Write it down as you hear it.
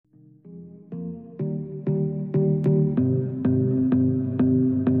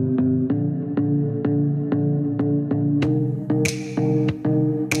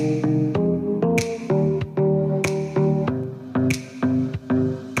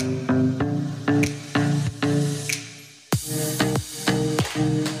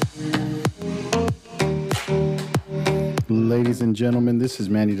and gentlemen, this is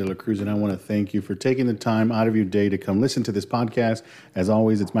Manny De La Cruz, and I want to thank you for taking the time out of your day to come listen to this podcast. As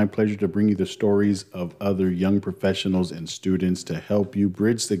always, it's my pleasure to bring you the stories of other young professionals and students to help you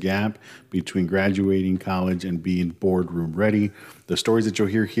bridge the gap between graduating college and being boardroom ready. The stories that you'll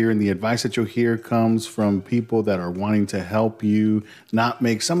hear here and the advice that you'll hear comes from people that are wanting to help you not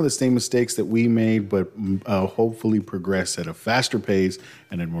make some of the same mistakes that we made, but hopefully progress at a faster pace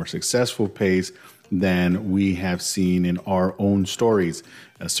and a more successful pace than we have seen in our own stories.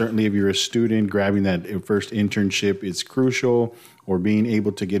 Certainly, if you're a student, grabbing that first internship is crucial, or being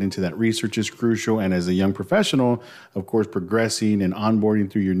able to get into that research is crucial. And as a young professional, of course, progressing and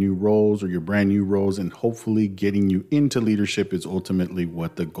onboarding through your new roles or your brand new roles and hopefully getting you into leadership is ultimately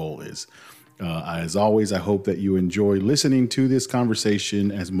what the goal is. As always, I hope that you enjoy listening to this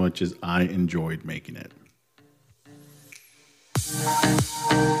conversation as much as I enjoyed making it.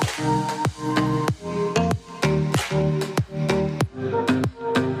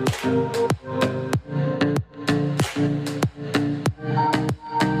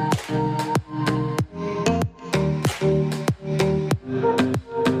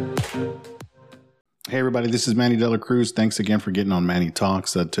 Hey everybody, this is Manny De La Cruz. Thanks again for getting on Manny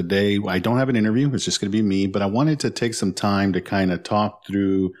Talks. Today, I don't have an interview. It's just going to be me, but I wanted to take some time to kind of talk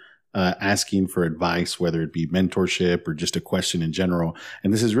through asking for advice, whether it be mentorship or just a question in general.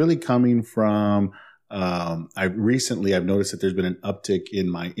 And this is really coming from, I've noticed that there's been an uptick in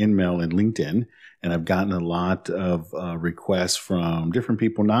my InMail and LinkedIn, and I've gotten a lot of requests from different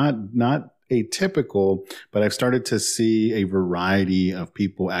people, not atypical, but I've started to see a variety of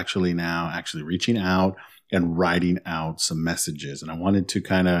people actually reaching out and writing out some messages. And I wanted to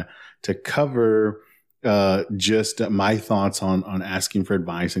kind of to cover just my thoughts on asking for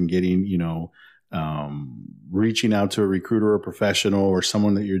advice and getting, reaching out to a recruiter or a professional or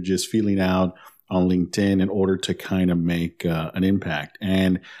someone that you're just feeling out on LinkedIn in order to kind of make an impact.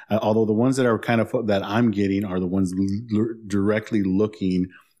 And although the ones that are that I'm getting are the ones directly looking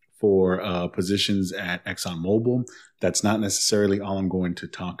for positions at ExxonMobil, that's not necessarily all I'm going to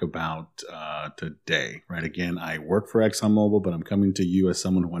talk about today, right? Again, I work for ExxonMobil, but I'm coming to you as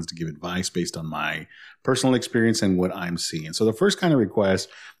someone who wants to give advice based on my personal experience and what I'm seeing. So the first kind of request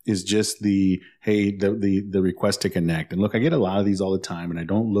is just the request to connect. And look, I get a lot of these all the time, and I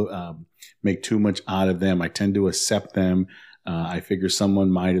don't make too much out of them. I tend to accept them. I figure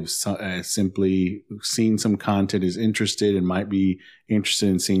someone might have simply seen some content, is interested, and might be interested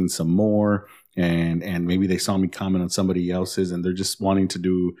in seeing some more. And maybe they saw me comment on somebody else's, and they're just wanting to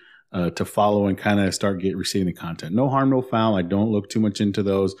do to follow and kind of start receiving the content. No harm, no foul. I don't look too much into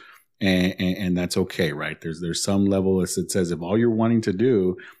those, and that's okay, right? There's some level that says if all you're wanting to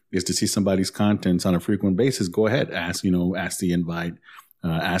do is to see somebody's contents on a frequent basis, go ahead, ask the invite,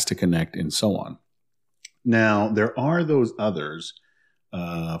 ask to connect, and so on. Now, there are those others.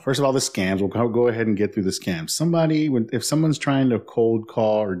 First of all, the scams. We'll go ahead and get through the scams. If someone's trying to cold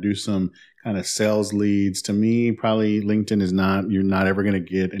call or do some kind of sales leads, to me, probably LinkedIn you're not ever going to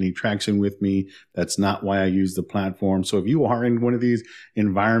get any traction with me. That's not why I use the platform. So if you are in one of these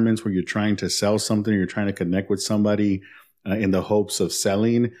environments where you're trying to sell something, or you're trying to connect with somebody in the hopes of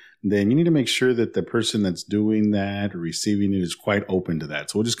selling, then you need to make sure that the person that's doing that or receiving it is quite open to that.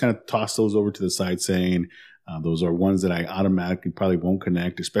 So we'll just kind of toss those over to the side, saying those are ones that I automatically probably won't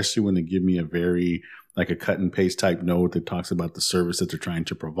connect, especially when they give me a cut and paste type note that talks about the service that they're trying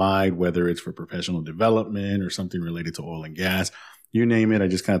to provide, whether it's for professional development or something related to oil and gas, you name it. I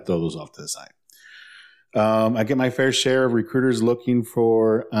just kind of throw those off to the side. I get my fair share of recruiters looking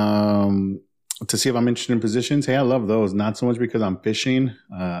for to see if I'm interested in positions. Hey, I love those. Not so much because I'm fishing.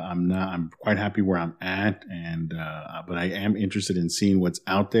 I'm quite happy where I'm at, but I am interested in seeing what's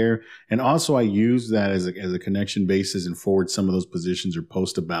out there. And also I use that as a connection basis and forward some of those positions or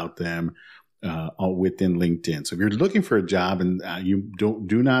post about them within LinkedIn. So if you're looking for a job and you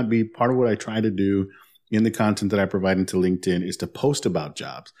do not be part of what I try to do in the content that I provide into LinkedIn is to post about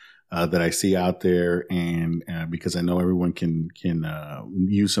jobs that I see out there, and because I know everyone can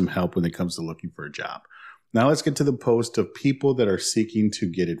use some help when it comes to looking for a job. Now let's get to the post of people that are seeking to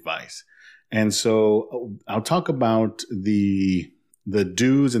get advice. And so I'll talk about the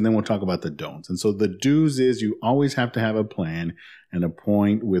do's, and then we'll talk about the don'ts. And so the do's is you always have to have a plan and a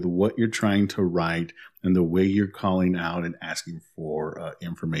point with what you're trying to write and the way you're calling out and asking for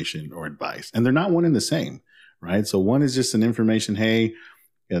information or advice. And they're not one and the same, right? So one is just an information, hey,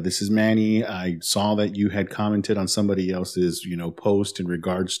 this is Manny. I saw that you had commented on somebody else's, post in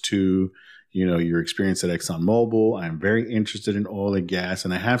regards to, your experience at ExxonMobil. I'm very interested in oil and gas,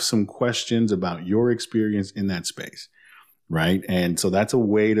 and I have some questions about your experience in that space, right? And so that's a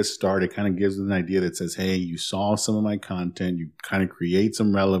way to start. It kind of gives an idea that says, hey, you saw some of my content, you kind of create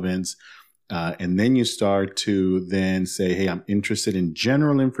some relevance. And then you start to then say, hey, I'm interested in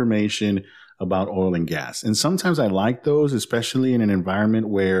general information about oil and gas. And sometimes I like those, especially in an environment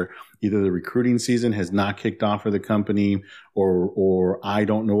where either the recruiting season has not kicked off for the company, or I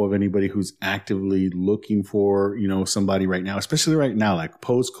don't know of anybody who's actively looking for, somebody right now, especially right now, like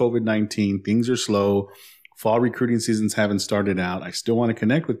post COVID-19, things are slow. Fall recruiting seasons haven't started out. I still want to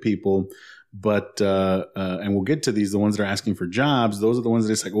connect with people, but and we'll get to these, the ones that are asking for jobs. Those are the ones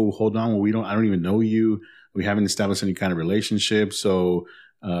that it's like, oh, hold on, well, I don't even know you. We haven't established any kind of relationship. So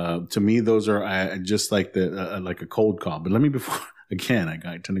to me, those are just like like a cold call. But let me again, I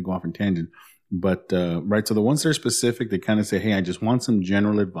tend to go off in tangent. But right, so the ones that are specific, they kind of say, hey, I just want some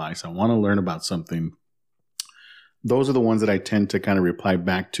general advice. I want to learn about something. Those are the ones that I tend to kind of reply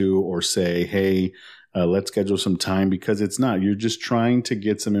back to or say, hey, let's schedule some time, because you're just trying to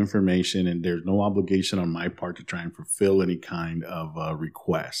get some information, and there's no obligation on my part to try and fulfill any kind of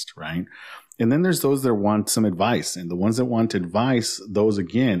request, right? And then there's those that want some advice, and the ones that want advice, those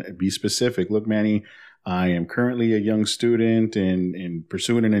again, be specific. Look, Manny, I am currently a young student in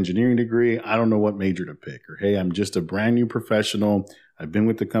pursuing an engineering degree. I don't know what major to pick. Or, hey, I'm just a brand new professional. I've been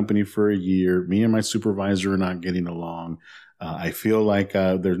with the company for a year. Me and my supervisor are not getting along. I feel like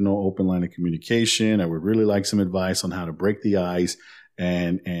there's no open line of communication. I would really like some advice on how to break the ice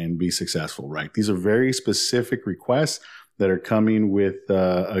and be successful, right? These are very specific requests that are coming with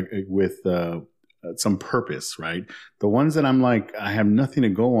some purpose, right? The ones that I'm like, I have nothing to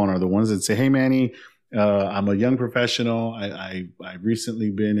go on, are the ones that say, hey, Manny, I'm a young professional. I've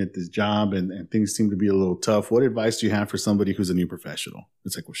recently been at this job and things seem to be a little tough. What advice do you have for somebody who's a new professional?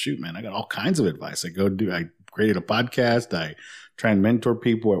 It's like, well, shoot, man, I got all kinds of advice. I created a podcast. I try and mentor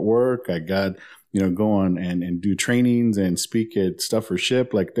people at work. I got, go on and do trainings and speak at Stuff for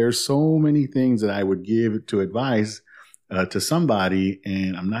Ship. Like, there's so many things that I would give to advice to somebody,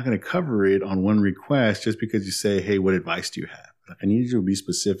 and I'm not going to cover it on one request just because you say, hey, what advice do you have? I need you to be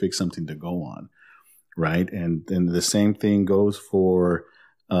specific, something to go on, right? And then the same thing goes for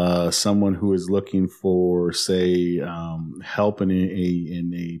someone who is looking for, say, help in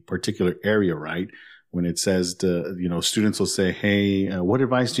a particular area, right? When it says students will say, hey, what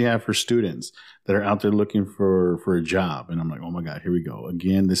advice do you have for students that are out there looking for a job? And I'm like, oh my God, here we go.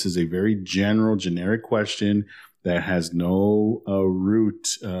 Again, this is a very generic question that has no root,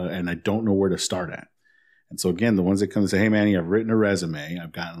 and I don't know where to start at. And so again, the ones that come and say, hey, Manny, I've written a resume.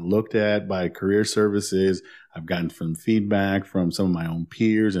 I've gotten looked at by career services. I've gotten some feedback from some of my own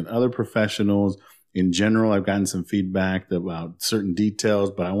peers and other professionals. In general, I've gotten some feedback about certain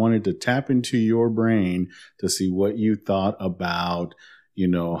details, but I wanted to tap into your brain to see what you thought about,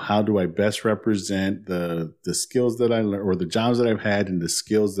 how do I best represent the skills that I learned, or the jobs that I've had, and the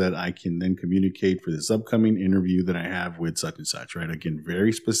skills that I can then communicate for this upcoming interview that I have with such and such, right? Again,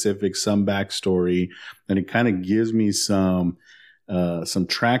 very specific, some backstory, and it kind of gives me some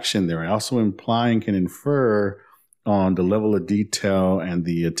traction there. I also imply and can infer on the level of detail and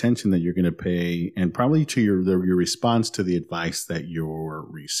the attention that you're going to pay, and probably to your response to the advice that you're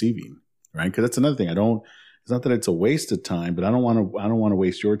receiving, right? Because that's another thing. It's not that it's a waste of time, but I don't want to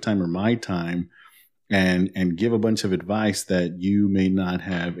waste your time or my time and give a bunch of advice that you may not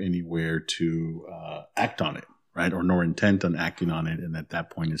have anywhere to act on it, right? Or nor intent on acting on it. And at that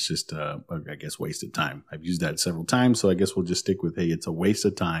point, it's just, I guess, wasted time. I've used that several times, so I guess we'll just stick with, hey, it's a waste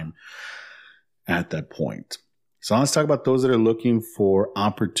of time at that point. So let's talk about those that are looking for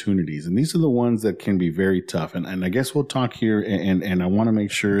opportunities. And these are the ones that can be very tough. And I guess we'll talk here, and I want to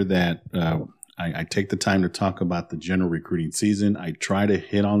make sure that I take the time to talk about the general recruiting season. I try to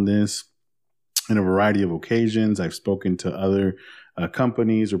hit on this in a variety of occasions. I've spoken to other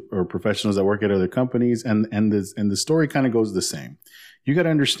companies or professionals that work at other companies, and the story kind of goes the same. You got to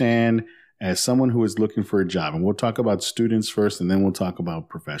understand, as someone who is looking for a job, and we'll talk about students first, and then we'll talk about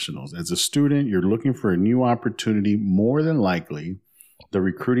professionals. As a student, you're looking for a new opportunity. More than likely, the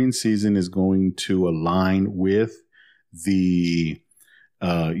recruiting season is going to align with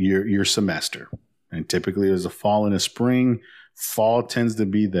your semester. And typically there's a fall and a spring. Fall tends to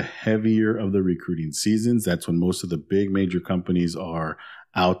be the heavier of the recruiting seasons. That's when most of the big major companies are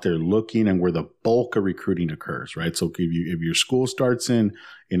out there looking, and where the bulk of recruiting occurs, right? So if your school starts in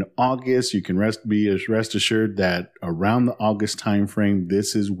August, you can rest assured that around the August timeframe,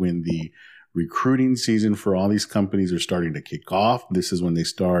 this is when the recruiting season for all these companies are starting to kick off. This is when they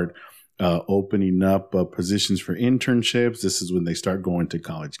start opening up positions for internships. This is when they start going to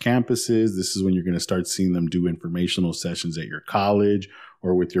college campuses. This is when you're going to start seeing them do informational sessions at your college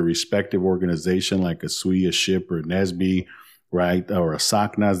or with your respective organization, like a SWE, a SHIP, or a NSBE, right? Or a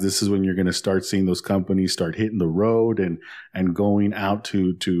SOCNAS. This is when you're going to start seeing those companies start hitting the road and going out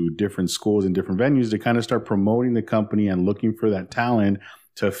to different schools and different venues to kind of start promoting the company and looking for that talent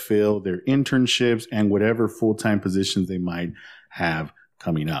to fill their internships and whatever full-time positions they might have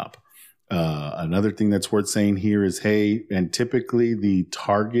coming up. Another thing that's worth saying here is, hey, and typically the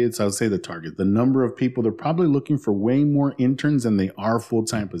number of people, they're probably looking for way more interns than they are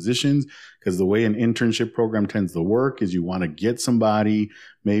full-time positions, because the way an internship program tends to work is you want to get somebody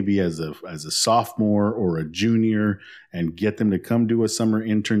maybe as a sophomore or a junior and get them to come do a summer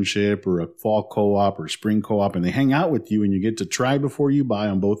internship or a fall co-op or spring co-op, and they hang out with you and you get to try before you buy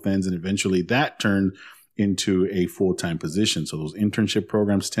on both ends, and eventually that turns into a full-time position. So those internship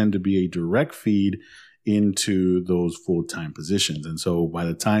programs tend to be a direct feed into those full-time positions. And so by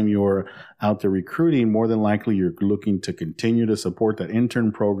the time you're out there recruiting, more than likely you're looking to continue to support that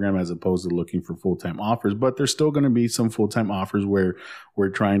intern program as opposed to looking for full-time offers. But there's still going to be some full-time offers where we're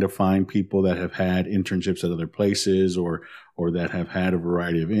trying to find people that have had internships at other places or that have had a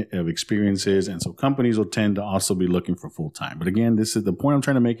variety of experiences. And so companies will tend to also be looking for full-time. But again, this is the point I'm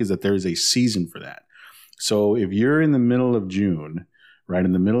trying to make, is that there is a season for that. So if you're in the middle of June, right,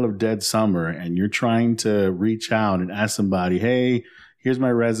 in the middle of dead summer, and you're trying to reach out and ask somebody, hey, here's my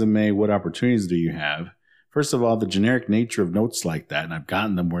resume, what opportunities do you have? First of all, the generic nature of notes like that, and I've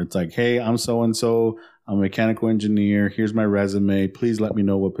gotten them where it's like, hey, I'm so-and-so, I'm a mechanical engineer, here's my resume, please let me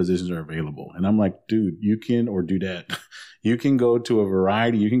know what positions are available. And I'm like, dude, you can go to a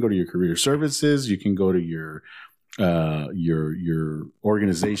variety, you can go to your career services, you can go to your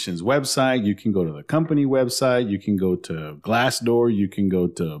organization's website, you can go to the company website, you can go to Glassdoor, you can go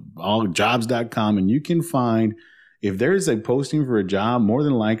to alljobs.com, and you can find, if there is a posting for a job, more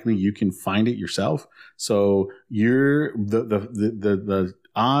than likely you can find it yourself. So the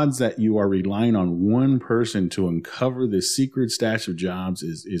odds that you are relying on one person to uncover this secret stash of jobs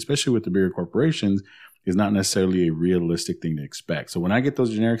is, especially with the bigger corporations, is not necessarily a realistic thing to expect. So when I get those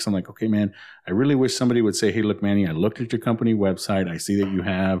generics, I'm like, okay, man, I really wish somebody would say, hey, look, Manny, I looked at your company website. I see that you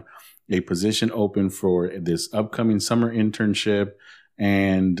have a position open for this upcoming summer internship.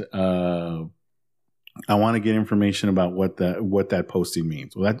 And I want to get information about what that posting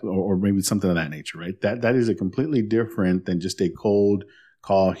means. Well, or maybe something of that nature, right? That is a completely different than just a cold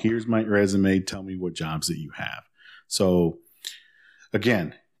call. Here's my resume. Tell me what jobs that you have. So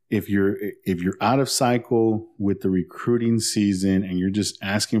again, if you're out of cycle with the recruiting season and you're just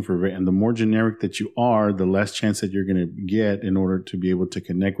asking for, and the more generic that you are, the less chance that you're going to get in order to be able to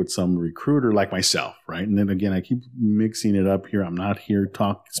connect with some recruiter like myself, right? And then again, I keep mixing it up here. I'm not here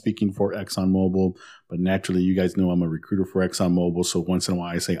speaking for ExxonMobil, but naturally, you guys know I'm a recruiter for ExxonMobil. So once in a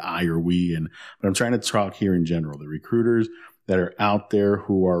while I say I or we, but I'm trying to talk here in general. The recruiters that are out there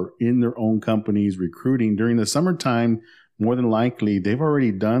who are in their own companies recruiting during the summertime, more than likely they've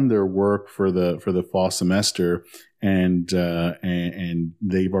already done their work for the fall semester, and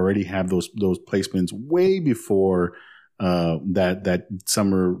they've already have those placements way before that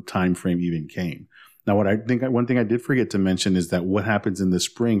summer time frame even came. Now, one thing I did forget to mention is that what happens in the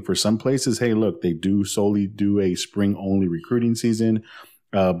spring for some places, hey, look, they do solely do a spring only recruiting season.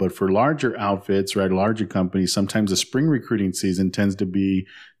 But for larger outfits, right, larger companies, sometimes the spring recruiting season tends to be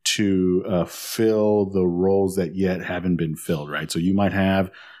to fill the roles that yet haven't been filled, right? So you might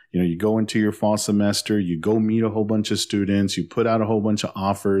have, you go into your fall semester, you go meet a whole bunch of students, you put out a whole bunch of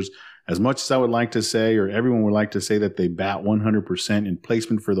offers. As much as I would like to say, or everyone would like to say, that they bat 100% in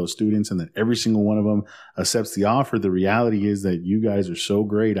placement for those students and that every single one of them accepts the offer, the reality is that you guys are so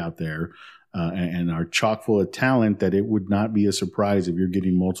great out there and are chock full of talent that it would not be a surprise if you're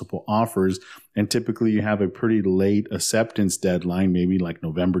getting multiple offers. And typically you have a pretty late acceptance deadline, maybe like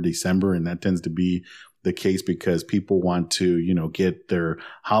November, December. And that tends to be the case because people want to, get their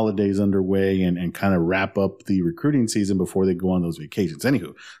holidays underway and kind of wrap up the recruiting season before they go on those vacations.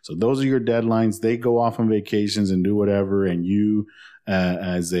 Anywho, so those are your deadlines. They go off on vacations and do whatever. And you,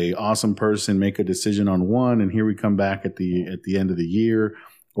 as a awesome person, make a decision on one. And here we come back at the end of the year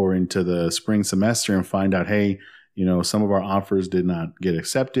or into the spring semester and find out, hey, some of our offers did not get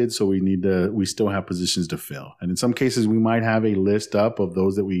accepted. So we still have positions to fill. And in some cases, we might have a list up of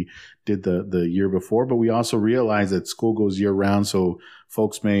those that we did the year before, but we also realize that school goes year round. So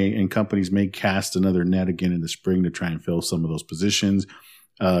folks and companies may cast another net again in the spring to try and fill some of those positions.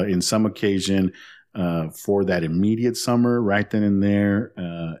 In some occasion, for that immediate summer, right then and there,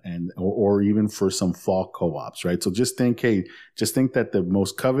 or or even for some fall co-ops, right? So just think that the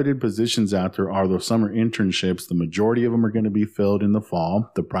most coveted positions out there are those summer internships. The majority of them are going to be filled in the fall,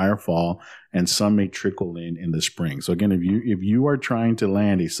 the prior fall, and some may trickle in the spring. So again, if you are trying to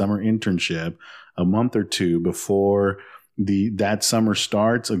land a summer internship a month or two before that summer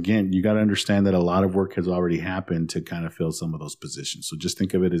starts, again, you got to understand that a lot of work has already happened to kind of fill some of those positions. So just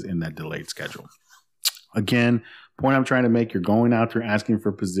think of it as in that delayed schedule. Again, point I'm trying to make, you're going out there asking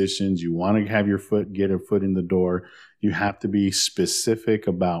for positions. You want to have get a foot in the door. You have to be specific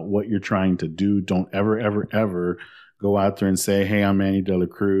about what you're trying to do. Don't ever, ever, ever go out there and say, hey, I'm Manny De La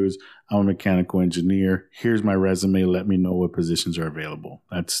Cruz. I'm a mechanical engineer. Here's my resume. Let me know what positions are available.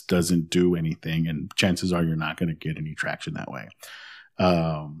 That doesn't do anything. And chances are you're not going to get any traction that way.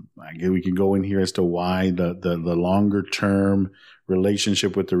 We can go in here as to why the longer term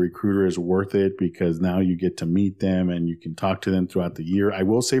relationship with the recruiter is worth it, because now you get to meet them and you can talk to them throughout the year. I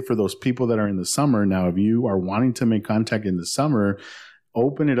will say for those people that are in the summer, now, if you are wanting to make contact in the summer,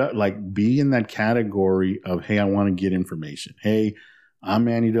 open it up, like be in that category of, hey, I want to get information. Hey, I'm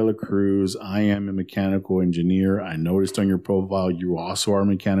Manny De La Cruz. I am a mechanical engineer. I noticed on your profile, you also are a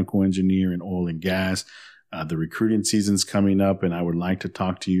mechanical engineer in oil and gas. The recruiting season's coming up, and I would like to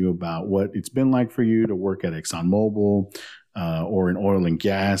talk to you about what it's been like for you to work at ExxonMobil, or in oil and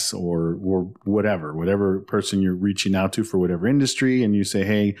gas, or whatever person you're reaching out to for whatever industry. And you say,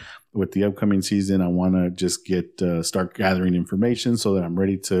 hey, with the upcoming season, I want to just start gathering information so that I'm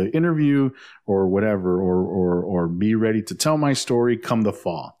ready to interview or whatever, or be ready to tell my story come the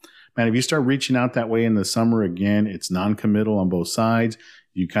fall. Man, if you start reaching out that way in the summer, again, it's non-committal on both sides.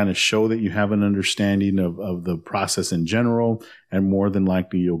 You kind of show that you have an understanding of the process in general, and more than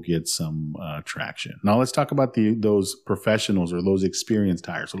likely you'll get some traction. Now let's talk about those professionals or those experienced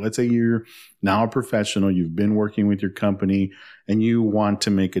hires. So let's say you're now a professional, you've been working with your company, and you want to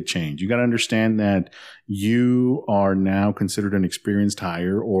make a change. You got to understand that you are now considered an experienced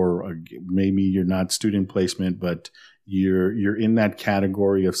hire, or maybe you're not student placement, but you're in that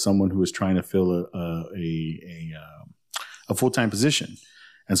category of someone who is trying to fill a full-time position.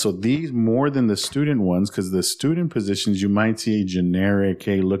 And so these, more than the student ones, because the student positions, you might see a generic,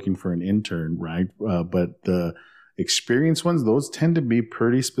 hey, looking for an intern, right? But the experienced ones, those tend to be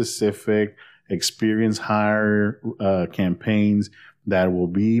pretty specific experience hire campaigns that will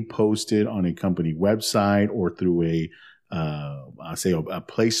be posted on a company website or through a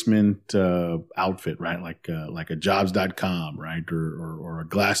placement outfit, right? Like a jobs.com, right? Or a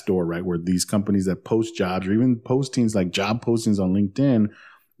Glassdoor, right? Where these companies that post jobs, or even postings like job postings on LinkedIn,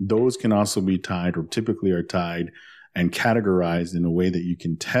 those can also be tied, or typically are tied and categorized in a way that you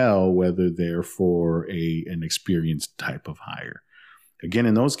can tell whether they're for an experienced type of hire. Again,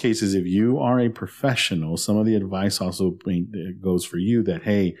 in those cases, if you are a professional, some of the advice also goes for you that,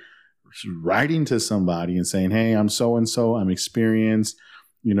 hey, writing to somebody and saying, hey, I'm so-and-so, I'm experienced,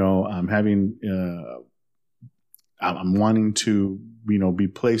 I'm wanting to, be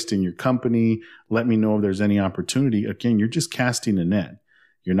placed in your company. Let me know if there's any opportunity. Again, you're just casting a net.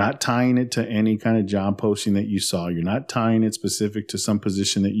 You're not tying it to any kind of job posting that you saw. You're not tying it specific to some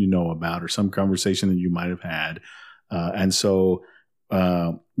position that you know about or some conversation that you might have had. And so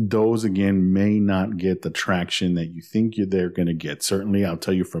those, again, may not get the traction that you think they're going to get. Certainly, I'll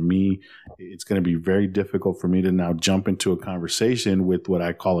tell you, for me, it's going to be very difficult for me to now jump into a conversation with what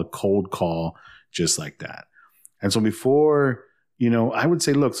I call a cold call just like that. And so before, I would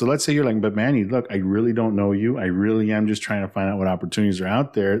say, look, so let's say you're like, but Manny, look, I really don't know you. I really am just trying to find out what opportunities are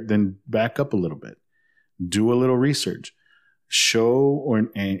out there. Then back up a little bit. Do a little research. Show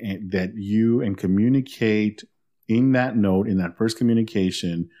that you and communicate in that note, in that first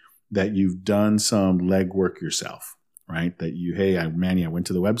communication, that you've done some legwork yourself, right? That Manny, I went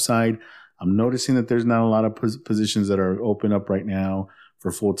to the website. I'm noticing that there's not a lot of positions that are open up right now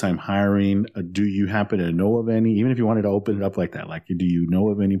for full-time hiring. Do you happen to know of any? Even if you wanted to open it up like that, like, do you know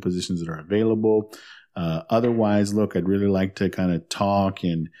of any positions that are available? Otherwise, look, I'd really like to kind of talk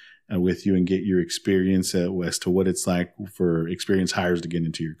with you and get your experience as to what it's like for experienced hires to get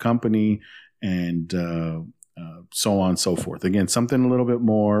into your company, and so on and so forth. Again, something a little bit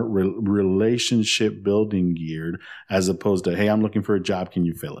more relationship building geared, as opposed to, hey, I'm looking for a job, can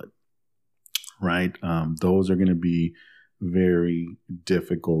you fill it? Right? Those are going to be very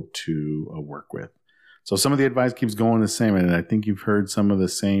difficult to work with. So some of the advice keeps going the same. And I think you've heard some of the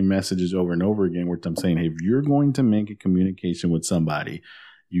same messages over and over again, where I'm saying, hey, if you're going to make a communication with somebody,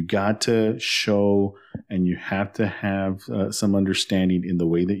 you got to show, and you have to have some understanding in the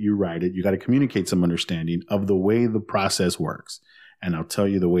way that you write it. You got to communicate some understanding of the way the process works. And I'll tell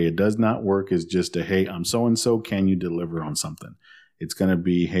you, the way it does not work is just hey, I'm so-and-so, can you deliver on something? It's going to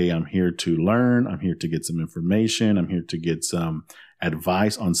be, hey, I'm here to learn. I'm here to get some information. I'm here to get some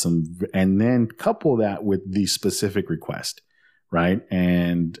advice on some, and then couple that with the specific request, right?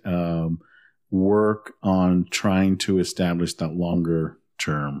 And work on trying to establish that longer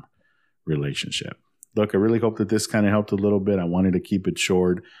term relationship. Look, I really hope that this kind of helped a little bit. I wanted to keep it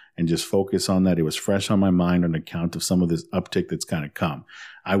short and just focus on that. It was fresh on my mind on account of some of this uptick that's kind of come.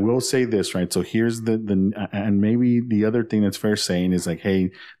 I will say this, right? So here's and maybe the other thing that's fair saying is like,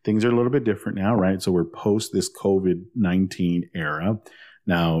 hey, things are a little bit different now, right? So we're post this COVID-19 era.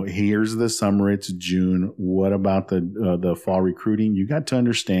 Now, here's the summer. It's June. What about the fall recruiting? You got to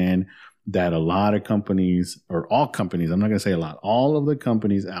understand that a lot of companies, or all companies, I'm not going to say a lot, all of the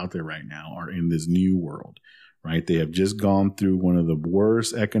companies out there right now are in this new world, right? They have just gone through one of the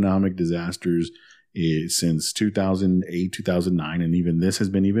worst economic disasters since 2008, 2009. And even this has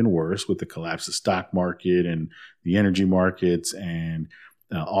been even worse with the collapse of the stock market and the energy markets and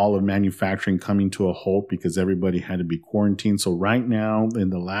all of manufacturing coming to a halt because everybody had to be quarantined. So right now, in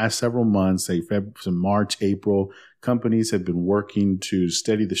the last several months, say February, March, April, companies have been working to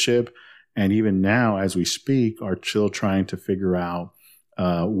steady the ship. And even now, as we speak, are still trying to figure out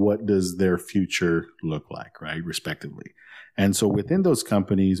what does their future look like, right, respectively. And so within those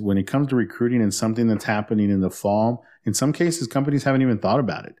companies, when it comes to recruiting and something that's happening in the fall, in some cases, companies haven't even thought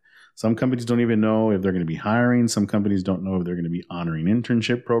about it. Some companies don't even know if they're going to be hiring. Some companies don't know if they're going to be honoring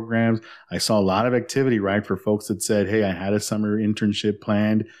internship programs. I saw a lot of activity, right, for folks that said, hey, I had a summer internship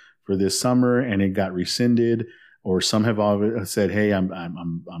planned for this summer and it got rescinded. Or some have said, hey,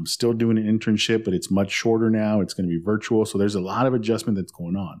 I'm still doing an internship, but it's much shorter now. It's going to be virtual. So there's a lot of adjustment that's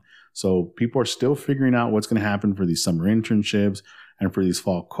going on. So people are still figuring out what's going to happen for these summer internships and for these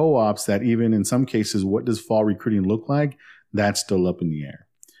fall co-ops that even in some cases, what does fall recruiting look like? That's still up in the air.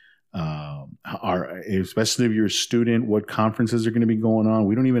 Especially if you're a student, what conferences are going to be going on.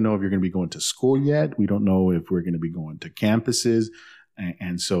 We don't even know if you're going to be going to school yet. We don't know if we're going to be going to campuses.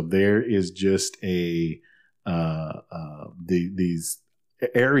 And so there is just these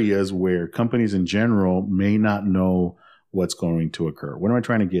areas where companies in general may not know what's going to occur. What am I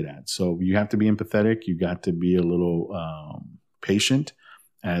trying to get at? So you have to be empathetic. You got to be a little patient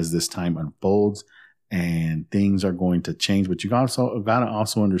as this time unfolds and things are going to change. But you also got to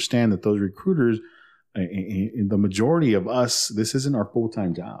also understand that those recruiters, in the majority of us, this isn't our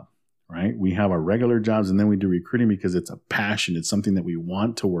full-time job. Right? We have our regular jobs and then we do recruiting because it's a passion. It's something that we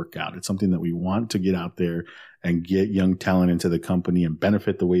want to work out. It's something that we want to get out there and get young talent into the company and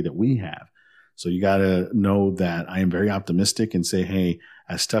benefit the way that we have. So you got to know that I am very optimistic and say, hey,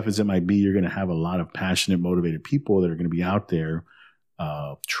 as tough as it might be, you're going to have a lot of passionate, motivated people that are going to be out there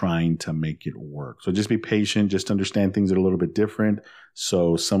trying to make it work. So just be patient. Just understand things are a little bit different.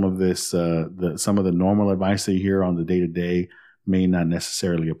 So some of this, some of the normal advice that you hear on the day-to-day may not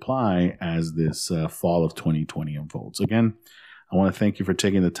necessarily apply as this fall of 2020 unfolds. Again, I want to thank you for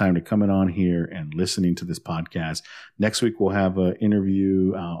taking the time to come in on here and listening to this podcast. Next week, we'll have an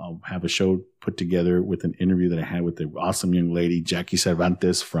interview. I'll have a show put together with an interview that I had with the awesome young lady, Jackie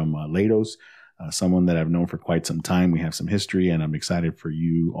Cervantes from Lados, someone that I've known for quite some time. We have some history, and I'm excited for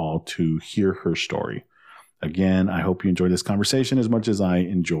you all to hear her story. Again, I hope you enjoyed this conversation as much as I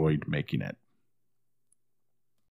enjoyed making it.